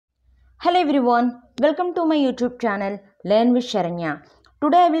Hello everyone, welcome to my YouTube channel Learn with Saranya.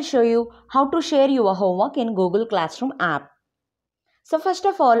 Today I will show you how to share your homework in Google Classroom app. So first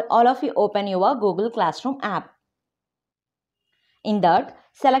of all of you open your Google Classroom app. In that,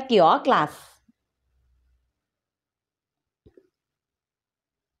 select your class.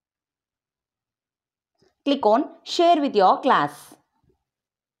 Click on Share with your class.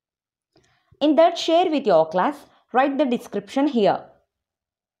 In that Share with your class, write the description here.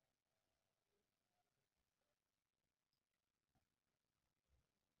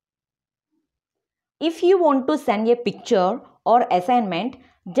 If you want to send a picture or assignment,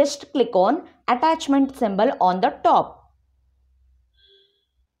 just click on attachment symbol on the top.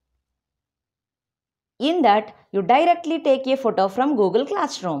 In that, you directly take a photo from Google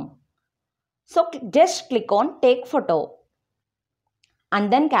Classroom. So just click on Take Photo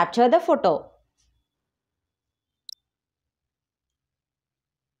and then capture the photo.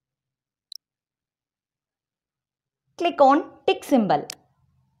 Click on Tick symbol.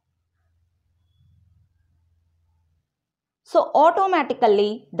 So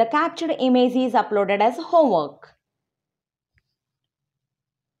automatically the captured image is uploaded as homework.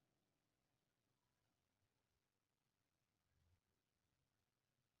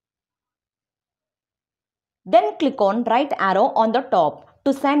 Then click on right arrow on the top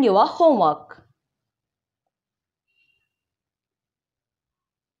to send your homework.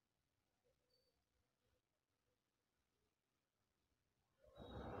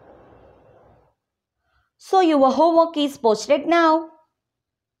 So your homework is posted now.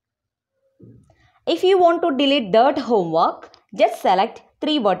 If you want to delete that homework, just select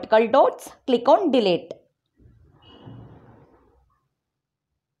 3 vertical dots, click on Delete.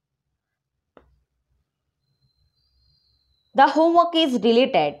 The homework is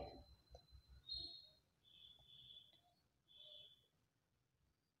deleted.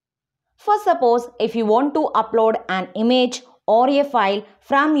 For suppose if you want to upload an image or a file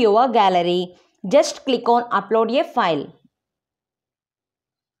from your gallery, just click on Upload a file.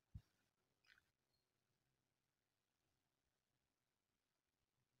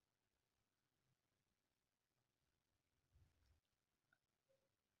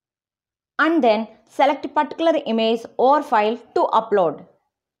 And then select particular image or file to upload.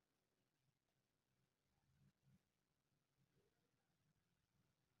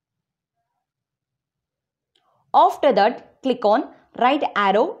 After that, click on right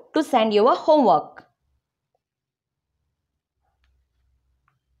arrow to send your homework.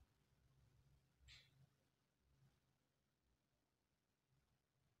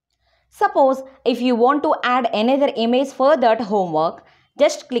 Suppose if you want to add another image for that homework,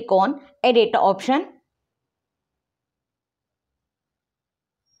 just click on Edit option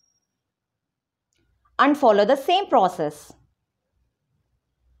and follow the same process.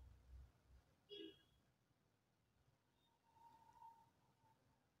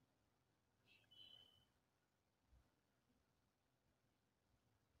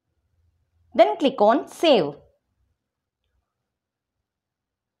 Then click on Save.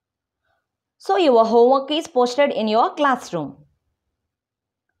 So your homework is posted in your classroom.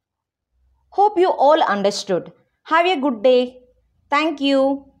 Hope you all understood. Have a good day. Thank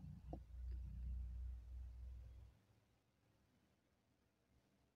you.